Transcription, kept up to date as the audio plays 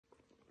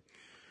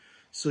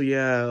So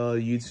yeah,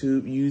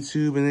 YouTube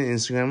and then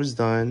Instagram is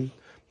done.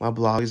 My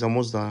blog is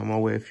almost done. I'm gonna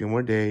wait a few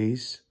more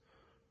days.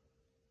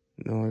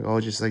 Like, oh,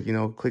 just like,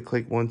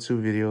 click 1, 2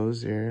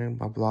 videos there.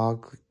 My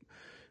blog,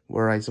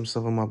 where I write some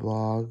stuff on my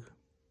blog.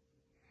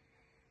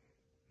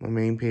 My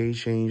main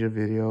page, change a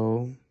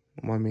video on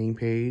my main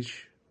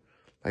page.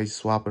 I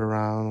swap it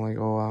around, like,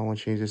 oh, I want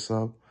to change this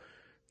up.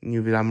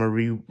 New video, I'm gonna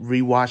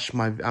rewatch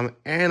my, I'm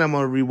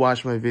gonna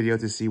rewatch my video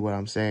to see what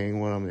I'm saying,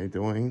 what I'm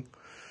doing.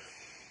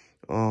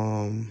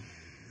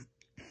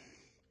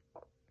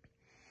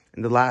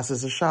 And the last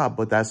is a shop,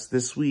 but that's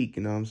this week,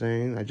 you know what I'm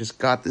saying? I just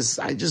got this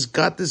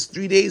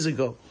 3 days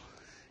ago.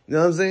 You know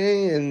what I'm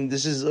saying? And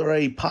this is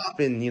already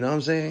popping, you know what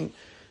I'm saying?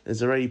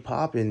 It's already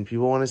popping.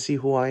 People want to see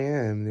who I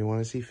am. They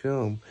want to see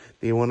film.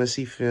 They want to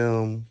see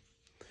film.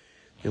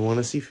 They want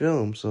to see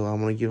film. So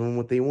I'm going to give them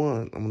what they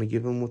want. I'm going to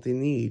give them what they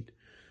need.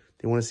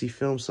 They want to see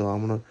film.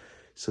 So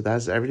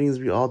that's, everything's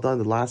be all done.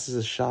 The last is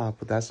a shop,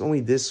 but that's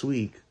only this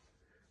week.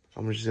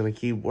 I'm just going to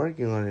keep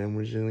working on it. I'm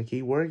just going to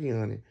keep working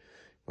on it.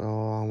 Well,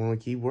 I'm going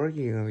to keep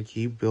working on it.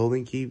 Keep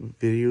building, keep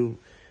video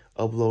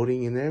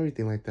uploading and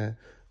everything like that.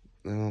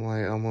 And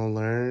I'm going to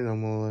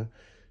learn.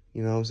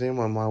 You know what I'm saying?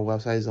 My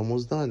website is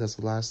almost done. That's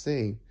the last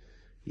thing.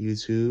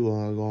 YouTube,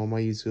 go on my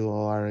YouTube.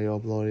 Oh, I already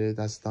uploaded.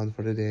 That's done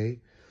for the day.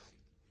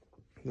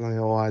 Like,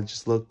 oh, I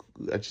just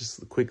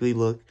quickly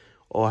look.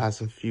 Oh, I have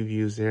some few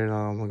views there. And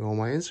I'm gonna go on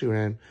my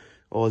Instagram.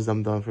 Oh,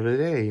 I'm done for the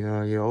day. You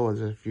know, oh,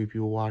 there's a few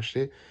people watched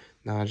it.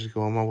 Now I just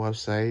go on my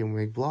website and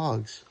make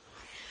vlogs.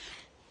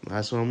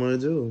 That's what I'm gonna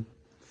do.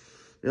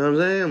 You know what I'm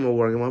saying? I'm gonna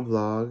work on my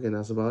blog, and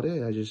that's about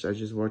it. I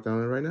just worked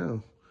on it right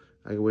now.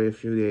 I can wait a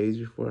few days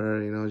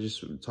before,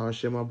 just talk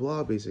shit on my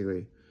blog,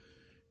 basically.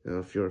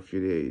 For a few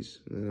days.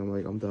 And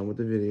I'm done with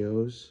the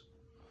videos.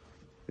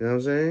 You know what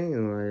I'm saying?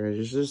 And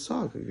I just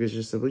talk. I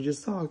just simply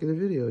just talk in the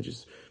video.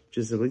 Just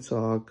simply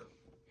talk.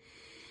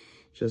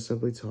 Just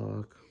simply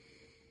talk.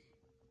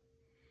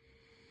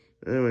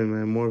 Anyway,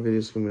 man, more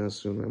videos coming out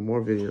soon, man.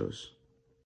 More videos.